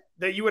limit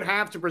that you would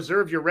have to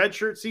preserve your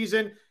redshirt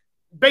season,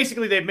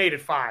 basically they've made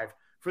it 5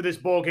 for this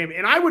bowl game.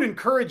 And I would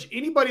encourage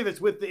anybody that's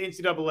with the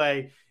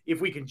NCAA,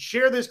 if we can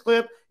share this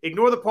clip,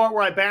 ignore the part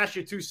where I bashed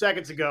you 2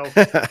 seconds ago,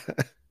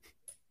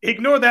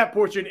 ignore that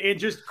portion and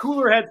just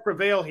cooler heads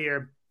prevail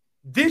here.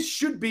 This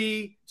should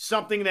be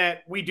something that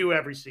we do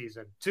every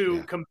season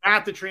to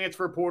combat the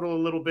transfer portal a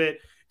little bit,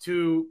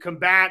 to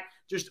combat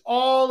just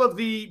all of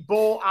the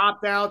bowl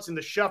opt-outs and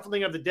the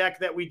shuffling of the deck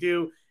that we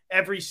do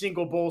every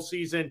single bowl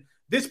season.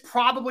 This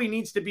probably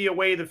needs to be a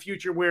way in the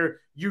future where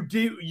you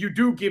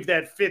do give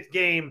that 5th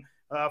game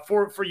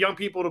for young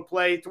people to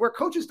play, to where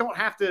coaches don't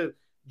have to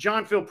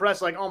John Phil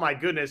press like, oh my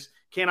goodness,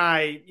 can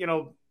I,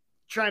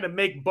 trying to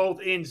make both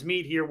ends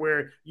meet here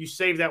where you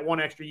save that 1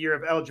 extra year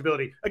of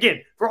eligibility.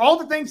 Again, for all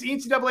the things the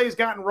NCAA has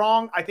gotten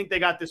wrong, I think they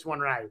got this one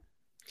right.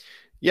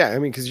 Yeah, I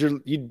mean, because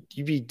you'd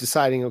be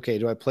deciding, okay,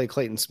 do I play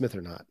Clayton Smith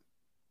or not?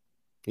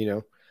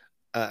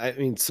 I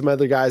mean, some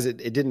other guys it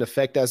didn't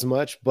affect as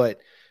much, but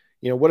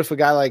what if a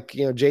guy like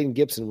Jaden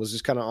Gibson was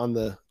just kind of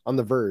on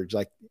the verge,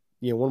 like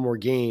one more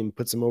game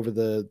puts him over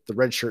the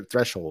red shirt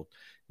threshold.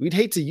 We'd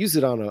hate to use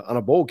it on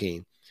a bowl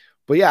game,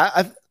 but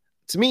yeah,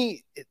 to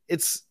me,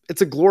 it's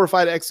a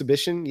glorified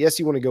exhibition. Yes,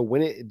 you want to go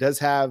win it. It does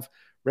have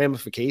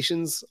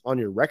ramifications on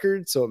your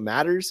record, so it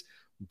matters.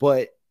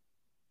 But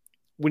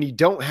when you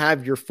don't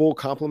have your full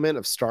complement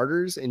of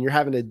starters and you're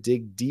having to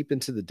dig deep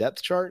into the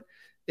depth chart,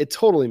 it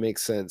totally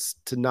makes sense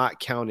to not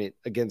count it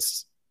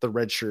against the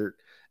red shirt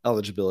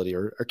eligibility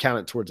or count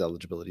it towards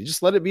eligibility.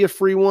 Just let it be a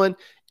free one.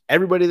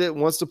 Everybody that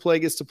wants to play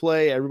gets to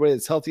play. Everybody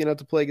that's healthy enough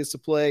to play gets to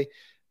play.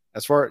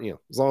 As far,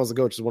 as long as the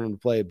coaches want them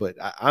to play. But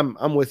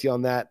I'm with you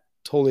on that.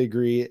 Totally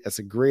agree. That's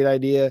a great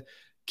idea.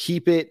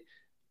 Keep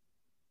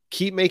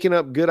making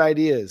up good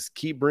ideas.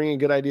 Keep bringing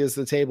good ideas to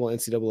the table,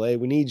 NCAA.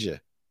 We need you.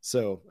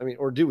 So, I mean,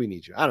 or do we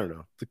need you? I don't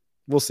know.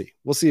 We'll see.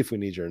 We'll see if we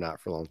need you or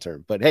not for long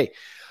term. But hey,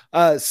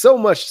 so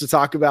much to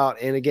talk about.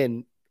 And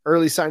again,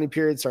 early signing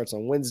period starts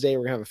on Wednesday.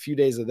 We're going to have a few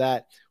days of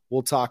that.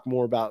 We'll talk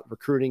more about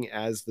recruiting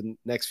as the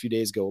next few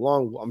days go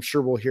along. I'm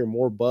sure we'll hear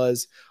more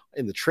buzz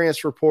in the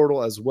transfer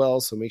portal as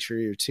well. So make sure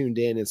you're tuned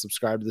in and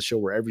subscribe to the show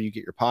wherever you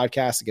get your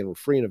podcasts. Again, we're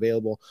free and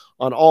available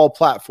on all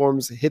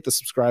platforms. Hit the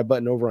subscribe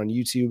button over on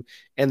YouTube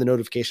and the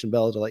notification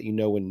bell to let you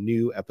know when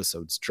new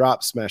episodes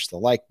drop. Smash the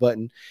like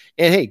button.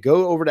 And hey,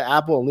 go over to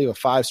Apple and leave a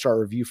 5-star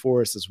review for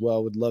us as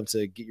well. Would love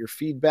to get your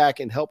feedback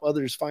and help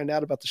others find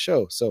out about the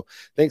show. So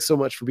thanks so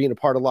much for being a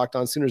part of Locked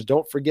On Sooners.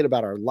 Don't forget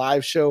about our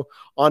live show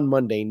on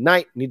Monday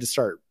night. Need to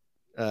start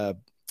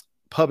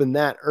pubbing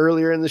that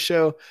earlier in the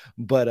show,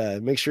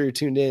 but make sure you're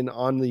tuned in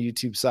on the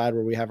YouTube side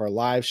where we have our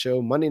live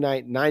show Monday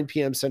night, 9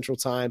 p.m. Central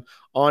Time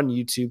on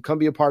YouTube. Come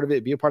be a part of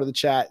it. Be a part of the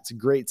chat. It's a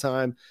great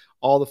time.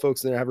 All the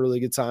folks in there have a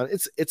really good time.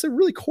 It's a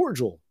really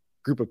cordial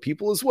group of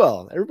people as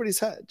well.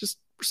 Everybody's just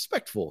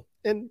respectful,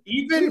 and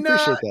even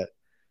appreciate that.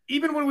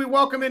 Even when we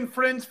welcome in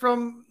friends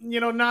from,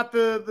 not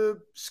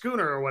the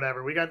Schooner or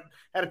whatever, we had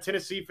a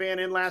Tennessee fan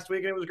in last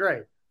week and it was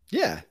great.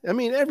 Yeah, I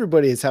mean,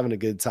 everybody is having a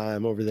good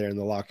time over there in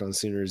the Locked On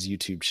Sooners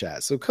YouTube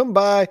chat. So come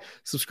by,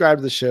 subscribe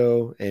to the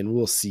show, and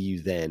we'll see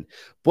you then.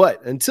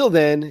 But until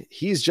then,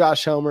 he's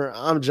Josh Helmer.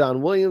 I'm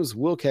John Williams.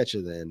 We'll catch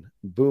you then.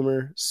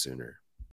 Boomer Sooner.